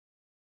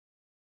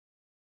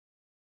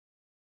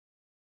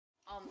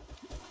Um,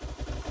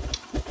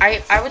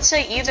 I would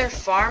say either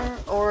farm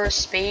or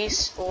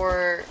space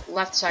or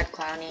left side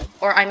clowny.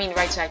 Or I mean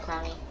right side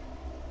clowny.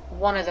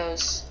 One of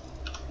those.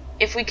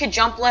 If we could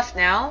jump left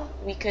now,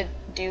 we could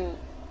do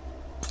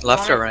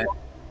Left or right?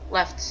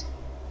 left.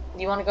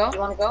 Do you wanna go?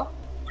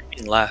 I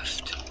mean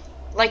left.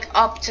 Like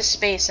up to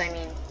space, I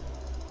mean.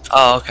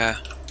 Oh, okay.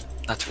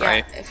 That's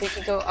right. Yeah, if we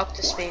could go up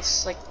to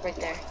space, like right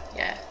there.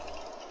 Yeah.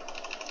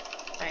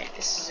 Alright,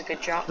 this is a good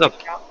drop. There's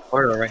a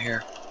portal right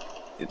here.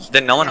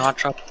 Did no one hot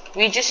drop?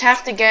 We just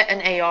have to get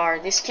an AR.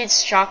 This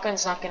kid's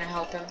shotgun's not gonna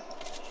help him.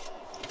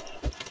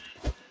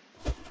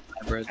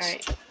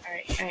 Hybrids.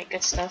 Alright,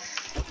 good stuff.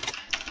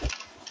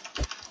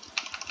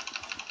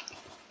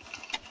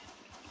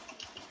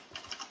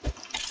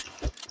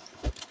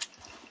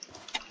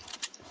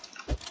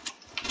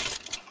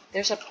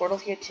 There's a portal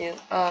here too.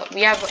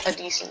 We have a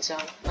decent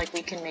zone. Like,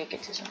 we can make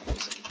it to zone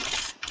easily.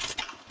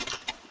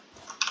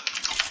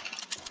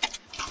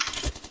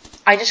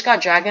 I just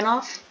got Dragon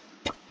off.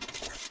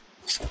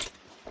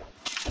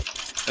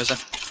 There's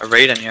a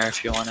raid in here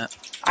if you want it.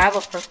 I have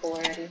a purple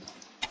already.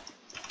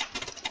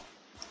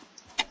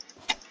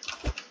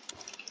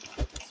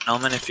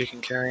 Snowman if you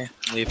can carry.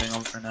 I'm leaving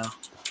them for now.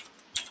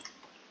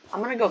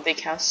 I'm gonna go big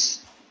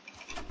house.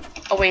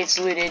 Oh wait, it's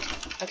looted.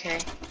 Okay.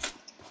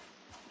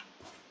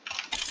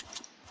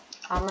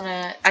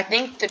 I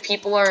think the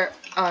people are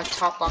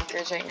top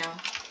bunkers right now.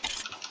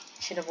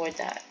 Should avoid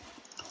that.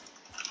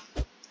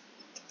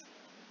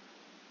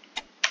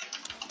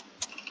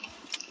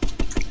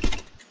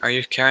 Are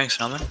you carrying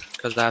Snowman?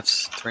 Because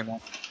that's 3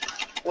 more.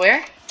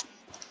 Where?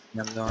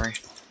 Inventory.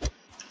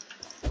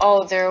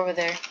 Oh, they're over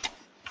there.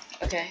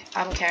 Okay,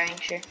 I'm carrying,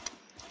 sure.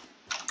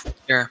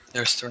 Here,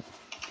 there's 3.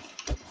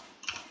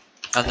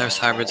 And there's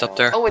hybrids up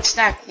there. Oh, it's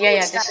stacked.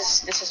 Yeah,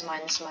 this is mine,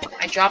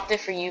 I dropped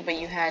it for you, but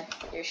you had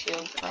your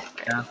shield. Oh,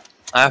 Yeah.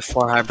 I have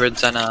 4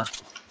 hybrids and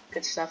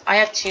good stuff. I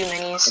have 2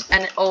 minis,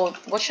 and oh,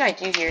 what should I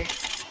do here?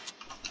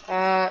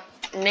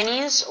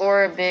 Minis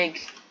or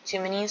big? 2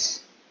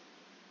 minis?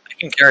 I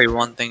can carry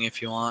one thing if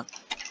you want.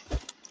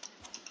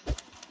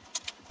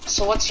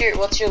 So what's your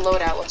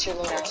loadout?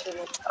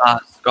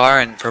 Scar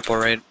and purple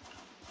raid.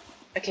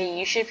 Okay,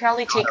 you should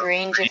probably take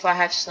range if I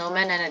have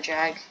snowmen and a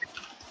drag.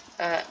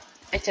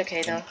 It's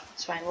okay though.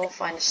 It's fine. We'll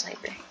find a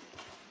sniper.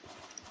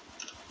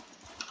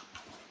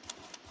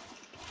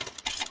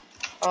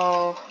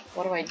 Oh,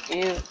 what do I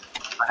do?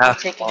 I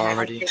have 4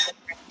 already.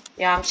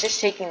 Yeah, I'm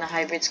just taking the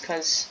hybrids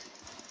cause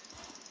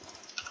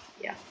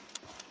yeah.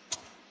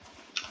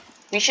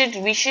 We should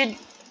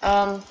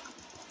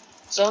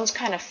zone's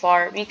kind of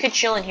far. We could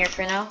chill in here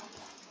for now.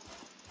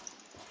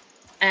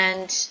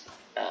 And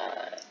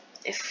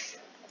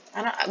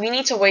we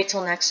need to wait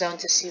till next zone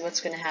to see what's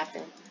gonna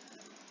happen.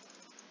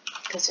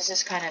 Because this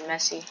is kind of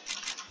messy.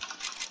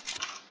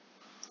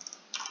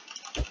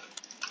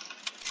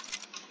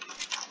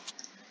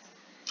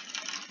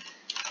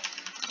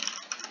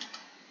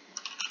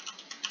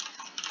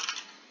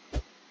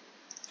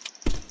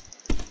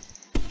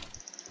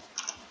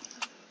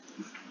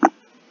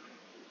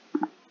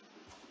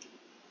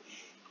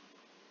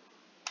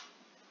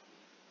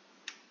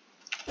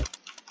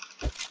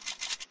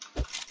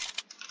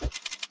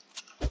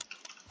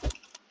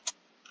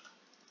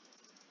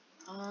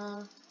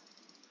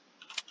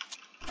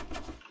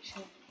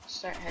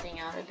 Start heading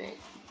out a bit.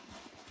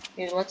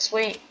 Dude, let's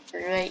wait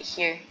right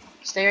here.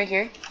 Stay right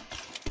here.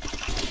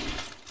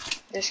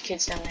 There's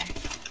kids down there.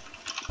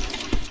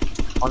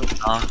 One's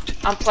knocked.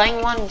 I'm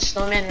playing one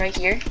snowman right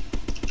here.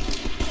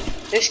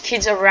 There's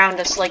kids around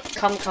us. Like,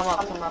 come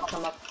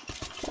up.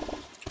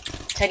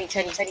 Teddy.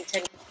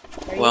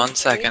 1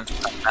 second.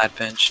 I'm mad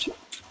pinched.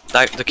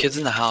 The kids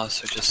in the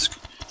house are just.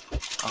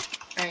 Oh.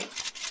 Alright.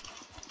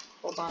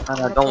 Hold on. No,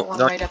 I'm gonna put one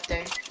right up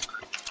there.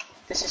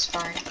 This is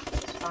fine.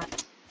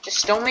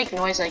 Just don't make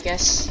noise, I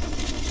guess.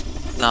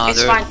 No,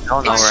 it's fine.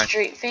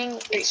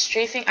 It's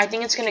strafing. I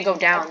think it's gonna go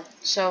down.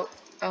 So,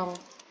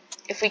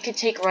 if we could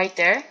take right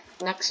there,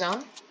 next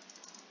zone.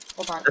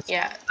 Hold on.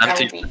 Yeah, that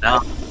would be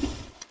now.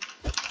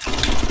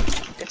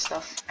 Good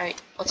stuff.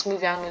 Alright, let's move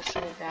down.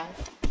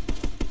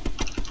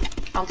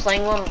 I'm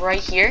playing one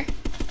right here.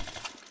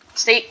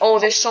 Stay. Oh,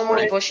 there's so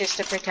many bushes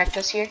to protect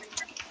us here.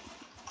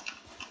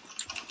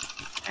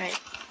 Alright,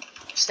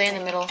 stay in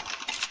the middle.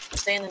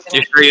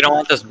 You sure you don't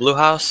want this blue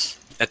house?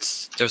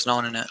 There's no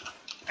one in it.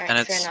 Right, and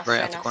it's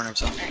right at the corner of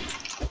zone.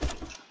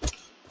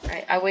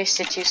 Alright, I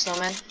wasted 2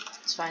 snowmen.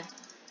 It's fine.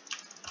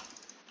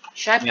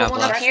 Should I put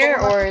one up here,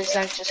 or is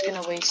that just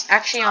gonna waste?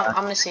 Actually, I'm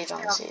gonna save.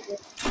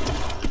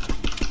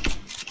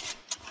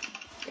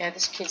 Yeah,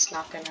 this kid's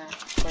not gonna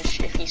push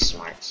if he's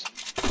smart.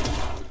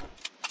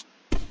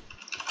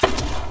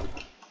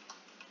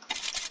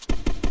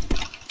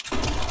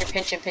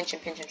 Here, pinch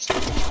him.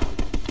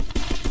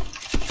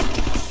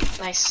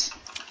 Nice.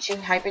 2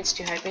 hybrids.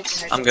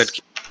 I'm good.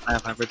 I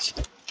have hybrids.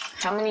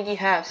 How many do you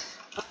have?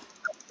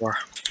 4.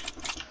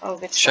 Oh,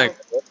 good stuff.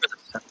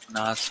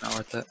 No, it's not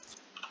worth it.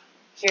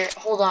 Here,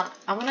 hold on.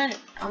 I'm gonna,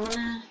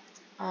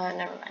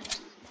 never mind.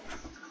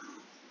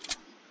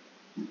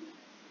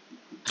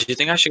 Do you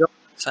think I should go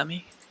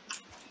semi?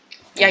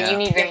 Yeah, you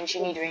need range,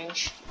 you need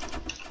range.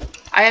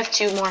 I have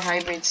 2 more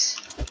hybrids.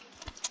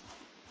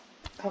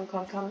 Come,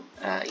 come, come.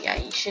 Yeah,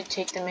 you should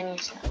take the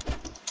minis now.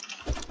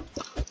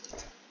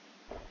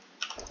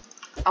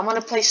 I'm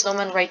gonna place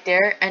snowman right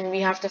there, and we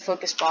have to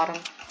focus bottom.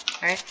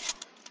 Alright?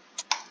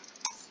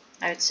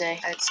 I would say.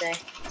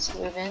 Let's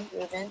move in,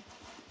 move in.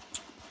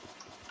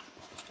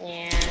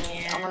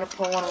 Yeah, I'm gonna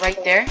put one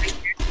right there.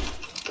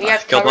 We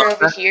have cover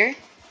over here.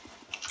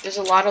 There's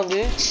a lot of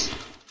loot.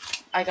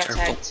 I got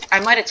tagged. I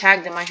might have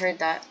tagged him, I heard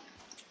that.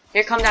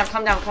 Here, come down,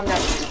 come down, come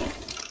down.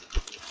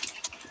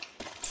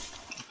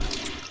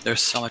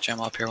 There's so much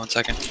ammo up here, 1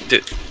 second.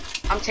 Dude.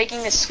 I'm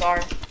taking this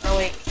scar. Oh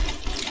wait.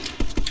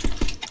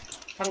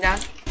 Come down.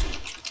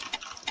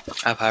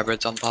 I have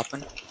hybrids, I'm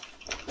popping.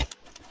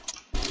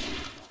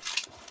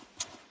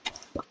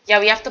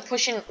 Yeah, we have to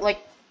push in, like...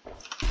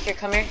 Here,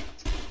 come here.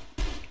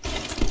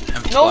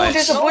 No,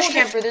 there's a bush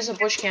camper, there's a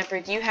bush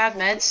camper. Do you have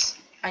meds?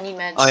 I need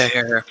meds. Oh yeah,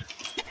 here.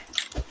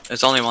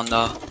 There's only one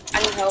though.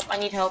 I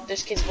need help.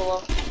 There's kids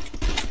below.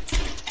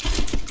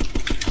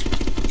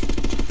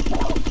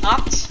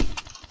 Knocked.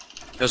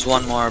 There's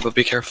one more, but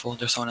be careful.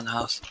 There's someone in the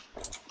house.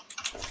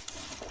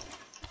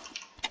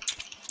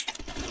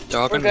 They're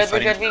all gonna be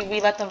fighting. We're good. We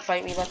let them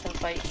fight. We let them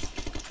fight.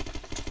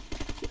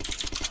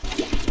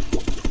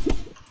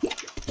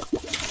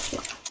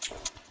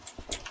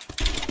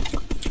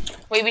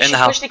 Wait, we should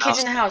push the kids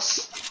in the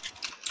house.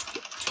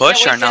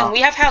 Push or no?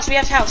 We have house. We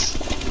have house.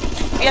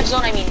 We have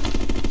zone. I mean.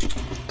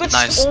 Good.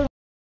 Nice.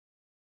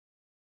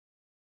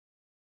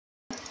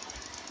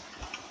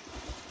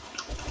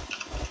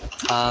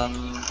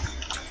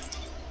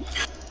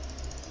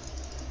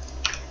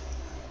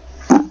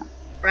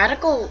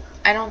 Radical,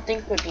 I don't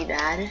think would be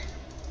bad.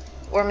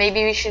 Or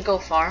maybe we should go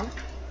farm.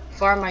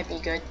 Farm might be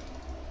good.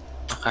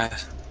 Okay.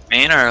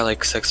 Main or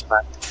like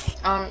 6-pack?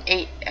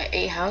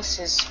 8 house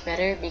is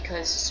better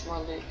because it's more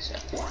loot. So.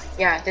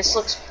 Yeah, this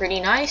looks pretty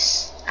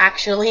nice,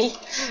 actually.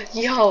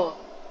 Yo,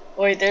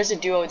 wait, there's a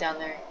duo down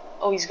there.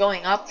 Oh, he's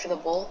going up for the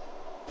bolt.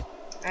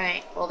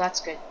 Alright, well that's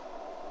good.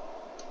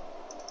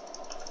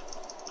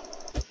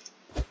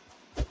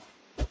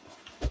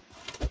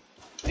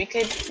 We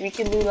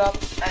could loot up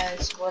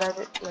as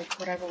whatever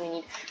we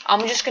need.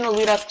 I'm just gonna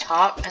loot up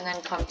top and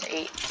then come to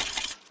 8.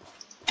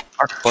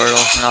 Arc portal,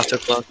 not too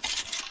close.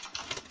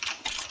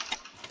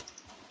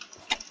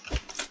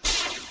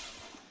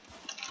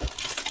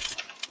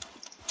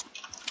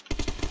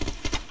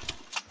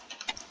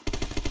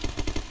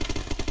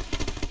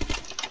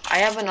 I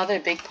have another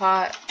big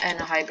pot and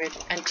a hybrid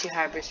and 2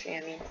 hybrids for you,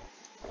 I mean.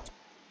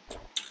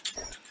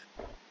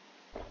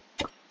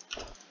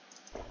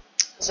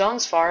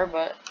 Zone's far,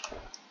 but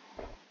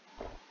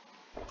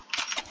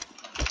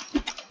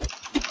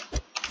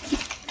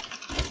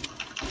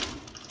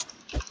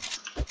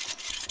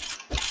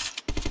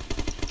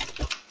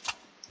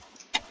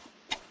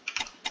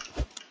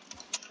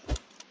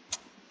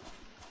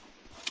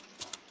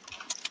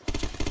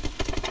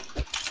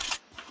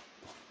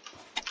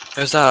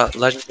there's a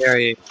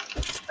legendary,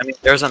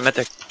 there's a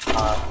mythic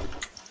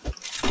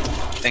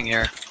thing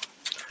here.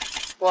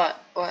 What?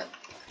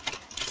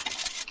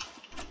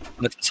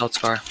 Mythic assault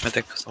scar.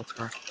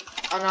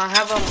 Oh no, I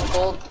have a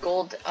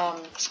gold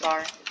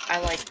scar. I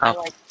like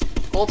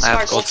gold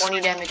scars do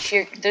 20 damage.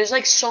 Here, there's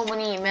like so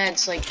many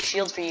meds, like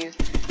shields for you.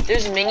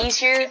 There's minis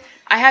here.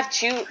 I have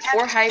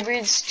 4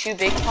 hybrids, 2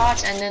 big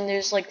pots, and then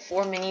there's like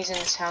 4 minis in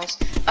this house.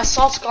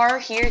 Assault scar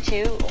here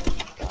too. Oh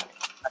my god.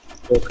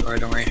 Gold scar,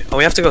 don't worry. Oh,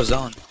 we have to go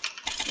zone.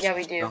 Yeah,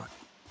 we do.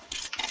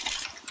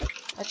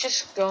 Let's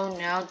just go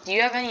now. Do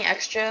you have any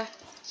extra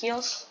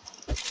heals?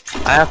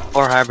 I have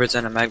 4 hybrids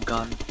and a med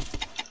gun.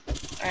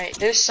 Alright,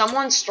 there's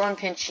someone storm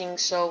pinching,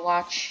 so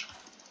watch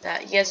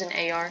that. He has an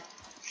AR.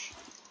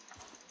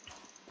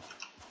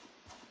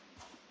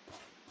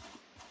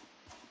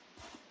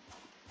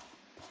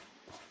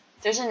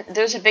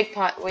 There's a big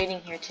pot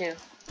waiting here too.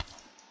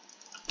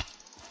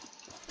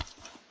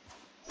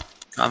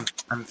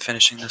 I'm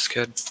finishing this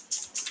kid.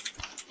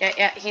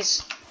 Yeah,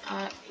 he's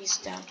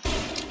down.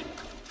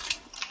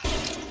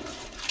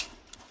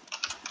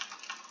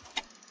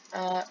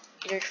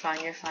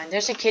 You're fine.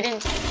 There's a kid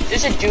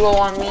there's a duo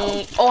on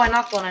me. Oh, I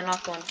knocked one.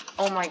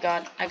 Oh my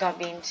god, I got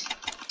beamed.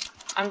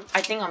 I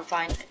think I'm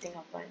fine.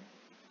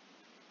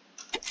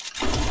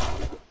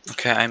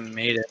 Okay, I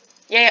made it.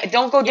 Yeah,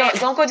 don't go down.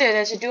 Don't go there.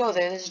 There's a duo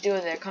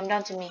there. Come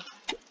down to me.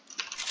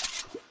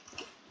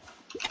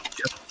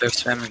 Yep, they're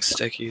spamming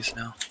stickies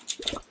now.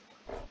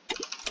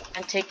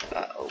 And take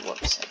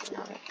whoops, I did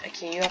not.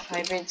 Okay, you have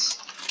hybrids.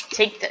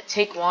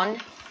 Take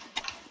one.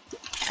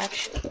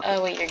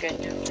 Actually, wait, you're good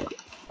now.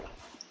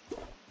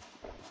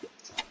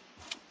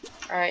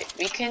 Alright,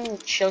 we can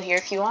chill here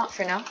if you want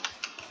for now.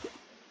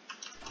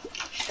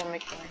 Just don't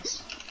make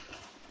noise.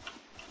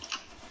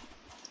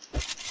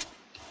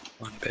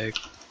 One big.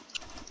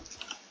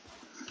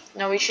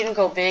 No, we shouldn't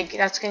go big.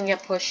 That's gonna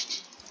get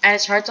pushed. And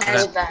it's hard to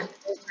hold that.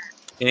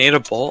 You need a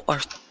bolt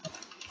or something?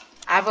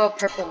 I have a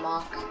purple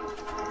mock.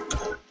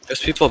 There's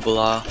people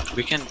below.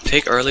 We can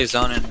take early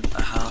zone in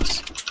a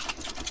house.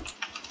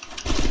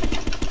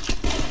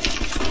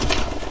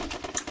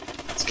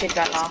 kid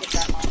got knocked.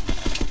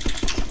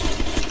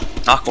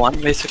 Knock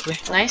one, basically.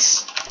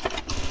 Nice.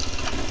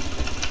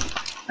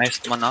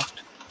 Nice, one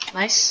knocked.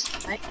 Nice.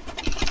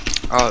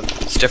 Oh,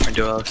 it's different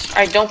duos.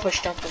 Alright, don't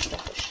push, don't push,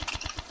 don't push.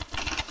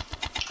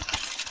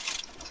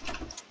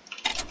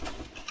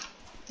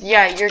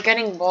 Yeah, you're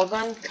getting ball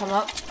gun. Come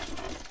up.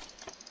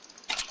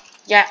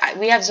 Yeah,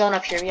 we have zone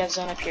up here. We have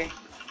zone up here.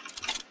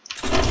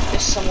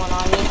 There's someone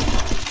on me.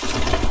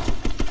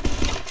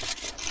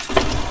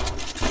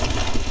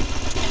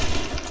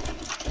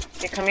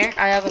 Okay, come here.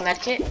 I have a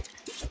med kit.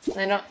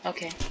 I don't.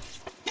 Okay.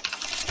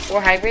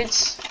 4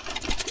 hybrids.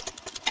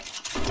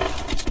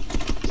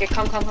 Here,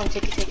 come.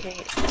 Take it.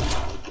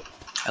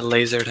 I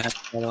lasered him,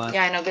 by the way.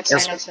 Yeah, I know. Good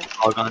Yes, sign. Yes,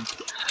 all gone.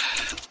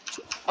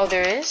 Oh,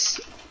 there is?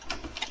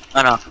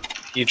 Oh no,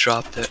 you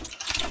dropped it.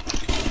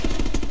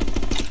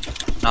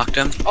 Knocked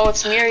him. Oh,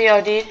 it's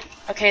Mirio, dude.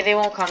 Okay, they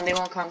won't come.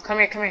 Come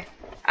here.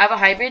 I have a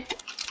hybrid.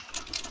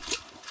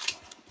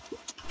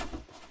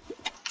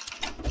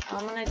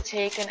 I'm gonna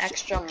take an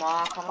extra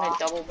mock. I'm gonna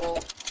double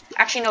bolt.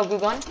 Actually, no,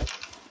 Gugun.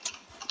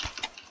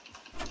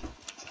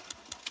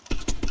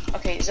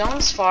 Okay,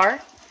 zone's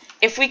far.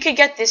 If we could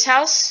get this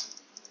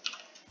house,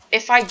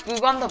 if I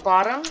Gugun the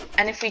bottom,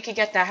 and if we could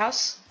get that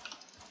house,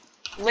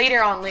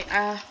 later on,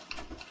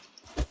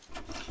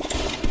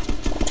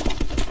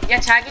 yeah,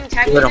 tagging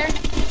there.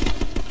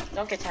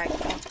 Don't get tagged.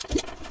 Oh.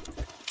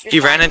 He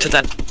ran into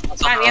that.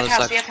 Fine, we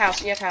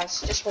have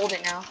house. Just hold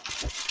it now.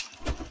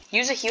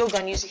 Use a heal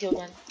gun.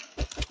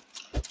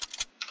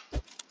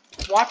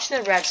 Watch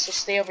the revs. Just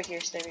stay over here.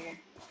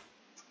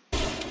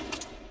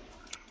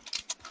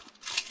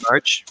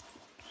 Large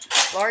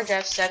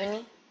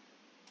F70.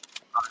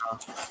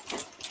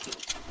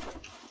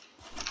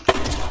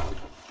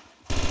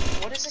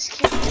 What is this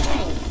kid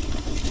doing?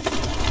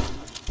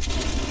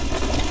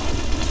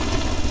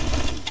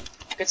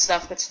 Good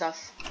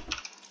stuff.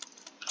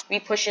 We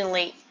push in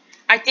late.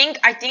 I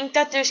think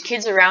that there's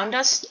kids around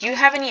us. Do you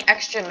have any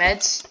extra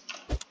meds?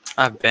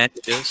 I have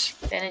bandages.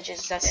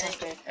 Bandages, that's not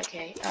good.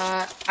 Okay.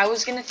 I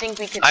was gonna think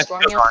we could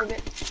storm heal for a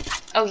bit.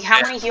 Oh,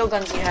 how many heal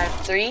guns do you have?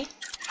 3?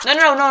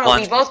 No.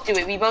 One. We both do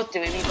it.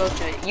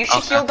 You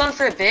should heal gun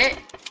for a bit.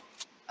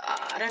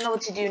 I don't know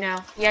what to do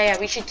now. Yeah.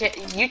 We should take.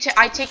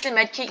 I take the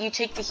med kit. You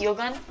take the heal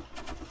gun.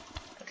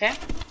 Okay.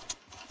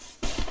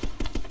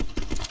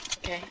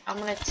 Okay. I'm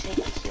gonna take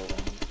the heal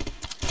gun.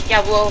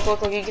 Yeah. Well,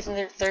 you get in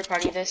the third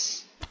party.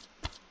 This.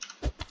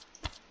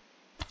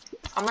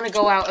 I'm gonna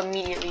go out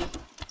immediately.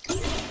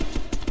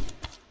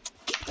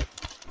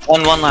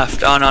 One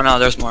left. Oh no,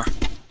 there's more.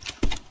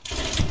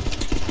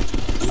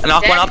 I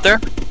knocked one up there.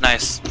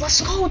 Nice.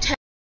 Let's go.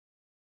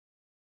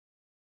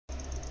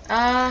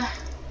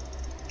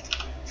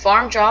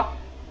 Farm drop,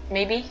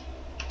 maybe.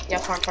 Yeah,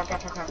 farm.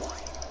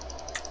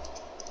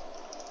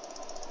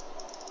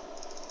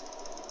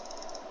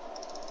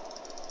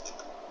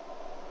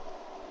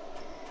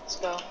 Let's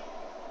go.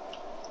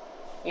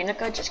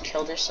 Unica just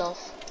killed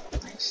herself.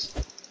 Nice.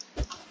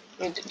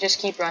 Just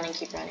keep running.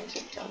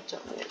 Don't do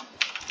it.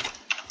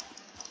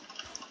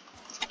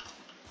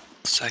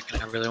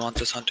 Second, I really want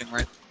this hunting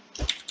right.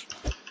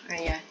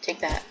 Alright, yeah, take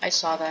that. I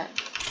saw that.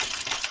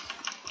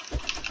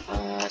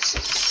 This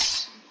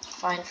is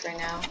fine for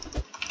now.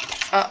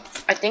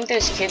 I think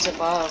there's kids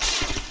above.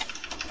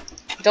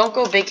 Don't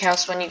go big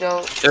house when you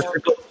go. There's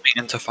people coming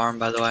into farm,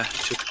 by the way.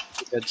 2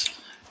 kids.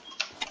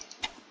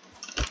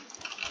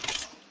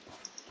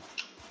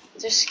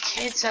 There's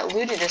kids that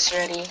looted this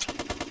already.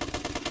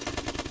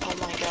 Oh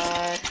my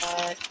god.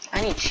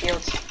 I need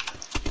shields.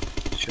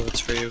 Shields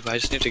for you, but I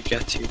just need to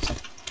get to you.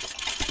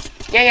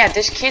 Yeah,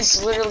 this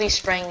kid's literally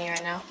spraying me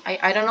right now.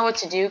 I don't know what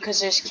to do because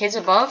there's kids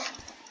above.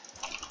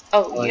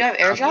 Oh, you have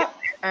airdrop?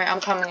 Alright, I'm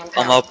coming.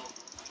 I'm up.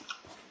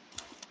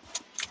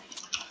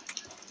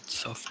 It's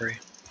so free.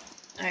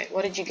 Alright,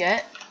 what did you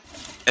get?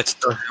 It's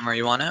the hammer,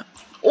 you want it?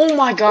 Oh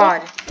my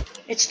god.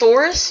 It's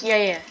Thor's?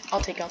 Yeah.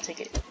 I'll take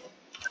it.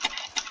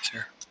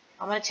 Sure.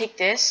 I'm gonna take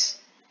this.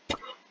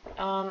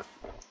 You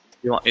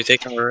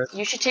take reverse?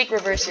 You should take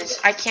reverses.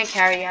 I can't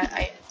carry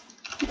it.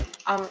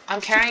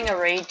 I'm carrying a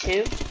raid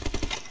too.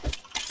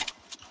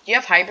 Do you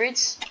have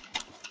hybrids?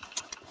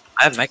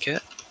 I have my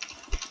kit.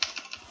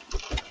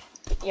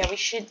 Yeah, we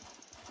should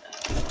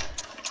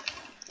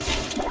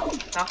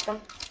knock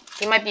them.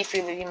 He might be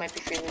free loot.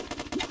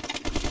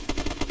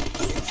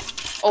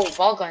 Oh,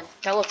 ball gun.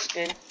 That looks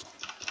good.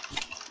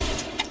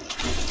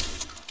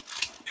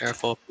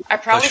 Careful. I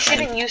probably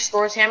shouldn't use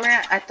Thor's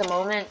hammer at the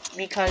moment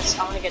because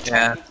I'm gonna get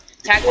tagged.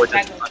 Tag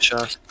me.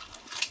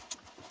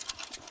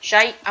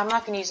 Shite, I'm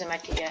not gonna use the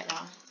medkit yet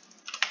now.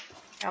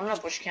 I'm gonna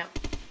bush camp.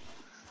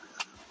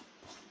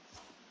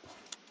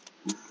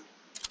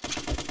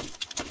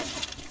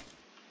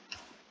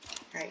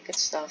 Alright, good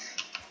stuff.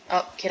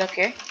 Oh, kid up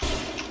here.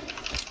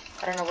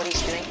 I don't know what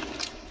he's doing.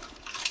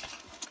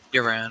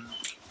 You ran.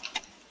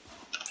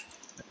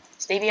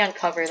 Stay beyond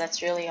cover,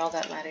 that's really all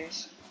that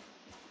matters.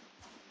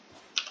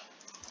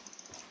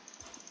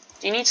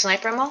 Do you need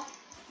sniper ammo?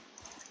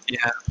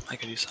 Yeah, I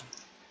could use some.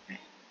 Right.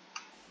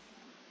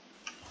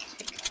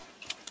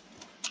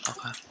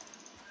 Okay.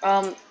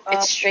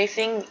 It's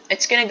strafing.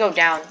 It's gonna go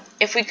down.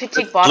 If we could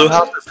take Blue bottom.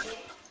 house.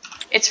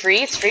 It's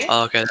free. It's free.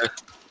 Oh, okay.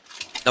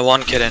 The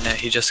one kid in it,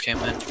 he just came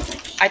in.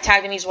 I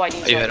tagged him. He's white.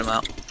 He's You white. hit him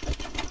out.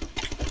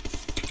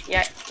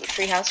 Yeah.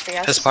 Free house. Free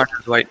house. His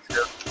partner's white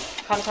too.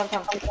 Come.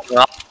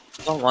 Well,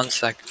 hold on 1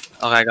 sec.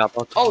 Okay, I got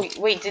both. Oh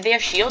wait, did they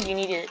have shield? You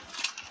need it.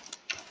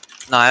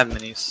 No, I have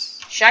minis.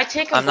 Should I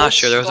take a I'm not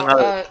sure. There was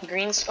another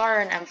green scar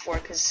or an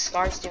M4? Because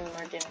scar's doing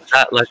more damage.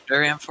 that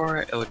legendary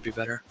M4. It would be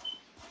better.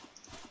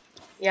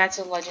 Yeah, it's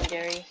a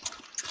legendary.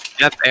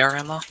 You have AR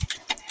ammo?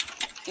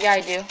 Yeah,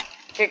 I do.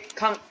 Here,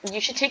 come. You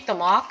should take the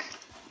mock.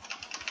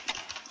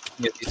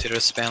 It's easier to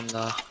spam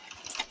the.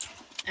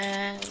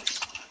 And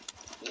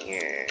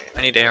here.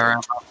 I need AR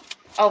ammo.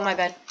 Oh my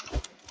bad.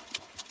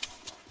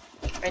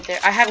 Right there.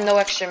 I have no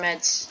extra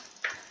meds.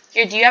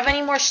 Here, do you have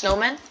any more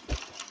snowmen?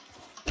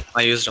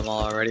 I used them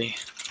all already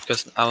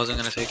because I wasn't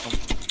gonna take them.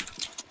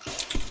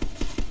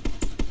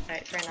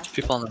 Alright, fair enough.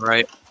 People on the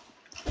right.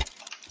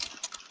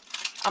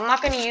 I'm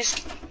not gonna use.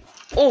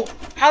 Oh,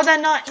 how'd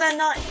that not?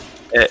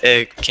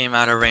 It came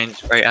out of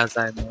range right as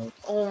I moved.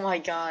 Oh my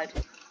god.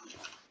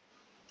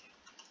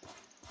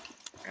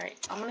 Alright,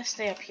 I'm gonna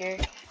stay up here.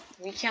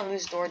 We can't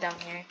lose door down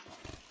here.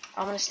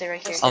 I'm gonna stay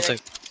right here. I'll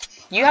take.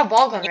 You have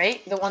ball gun,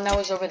 right? The one that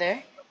was over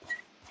there?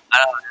 I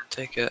don't want to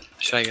take it.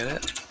 Should I get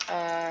it?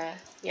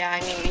 Yeah,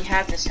 I mean, we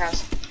have this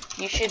house.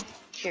 You should,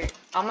 here,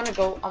 I'm gonna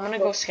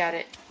go scout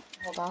it.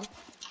 Hold on.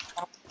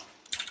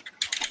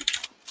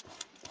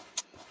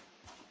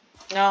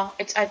 No,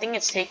 I think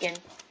it's taken.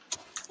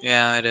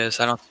 Yeah, it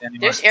is. I don't see any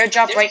more. There's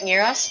airdrop right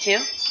near us, too.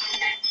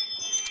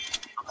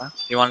 Okay.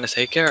 You wanted to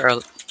take it,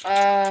 or?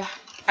 I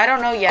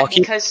don't know yet,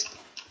 because...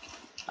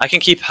 I can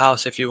keep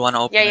house if you want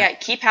to open it. Yeah,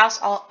 keep house,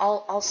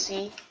 I'll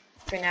see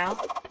for now.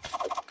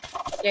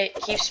 Yeah,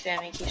 keep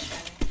spamming.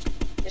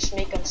 Just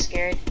make them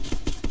scared.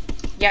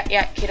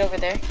 Yeah, kid over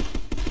there.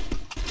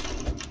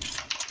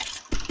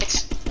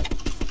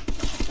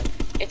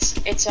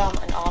 It's an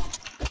op.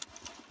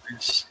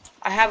 Nice.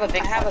 I have a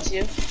big one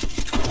too.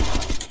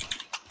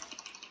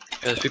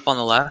 There's people on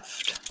the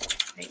left.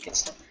 Right, good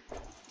stuff.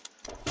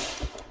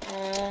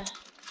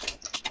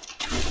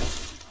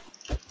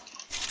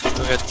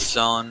 Go get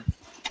zone.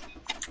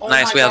 Oh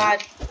nice, my we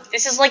god.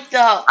 This is like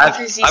the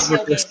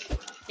ZCL game.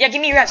 Yeah,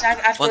 give me reps. I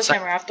have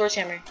Door's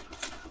hammer.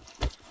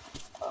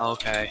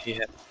 Okay, he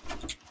hit.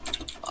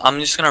 I'm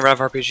just gonna rev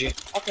RPG.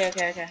 Okay.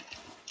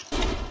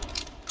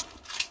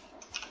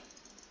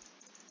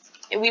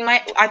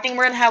 I think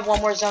we're gonna have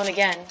one more zone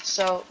again,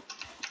 so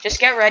just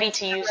get ready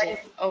to use it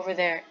over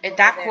there.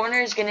 That corner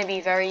is gonna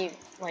be very,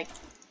 like...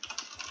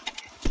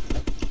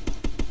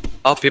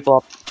 Oh,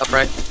 people up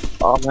right.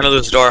 Oh, I'm gonna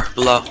lose door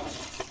below.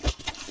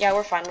 Yeah,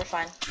 we're fine.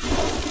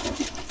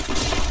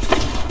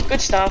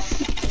 Good stuff.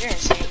 You're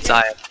insane.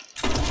 Zion.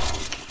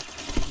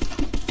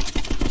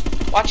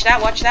 Watch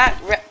that.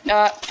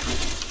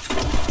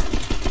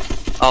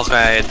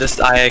 Okay, this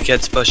IA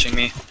kid's pushing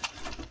me.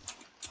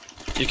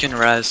 You can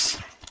res.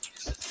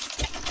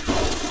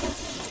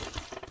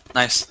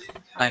 Nice.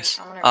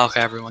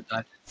 Okay, everyone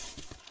died.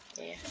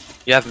 Yeah.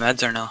 You have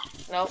meds or no?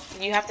 Nope,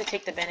 you have to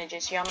take the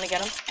bandages. Here, I'm gonna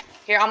get them.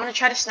 Here, I'm gonna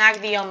try to snag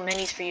the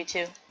minis for you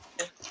too.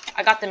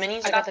 I got the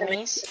minis.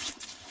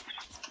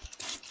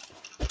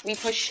 We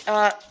push.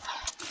 I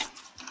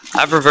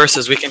have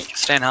reverses. We can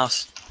stay in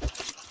house.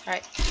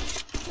 Alright.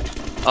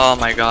 Oh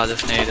my god,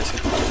 this nade is.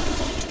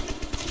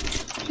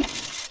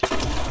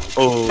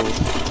 Oh.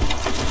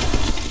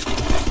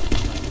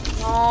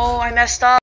 No, I messed up.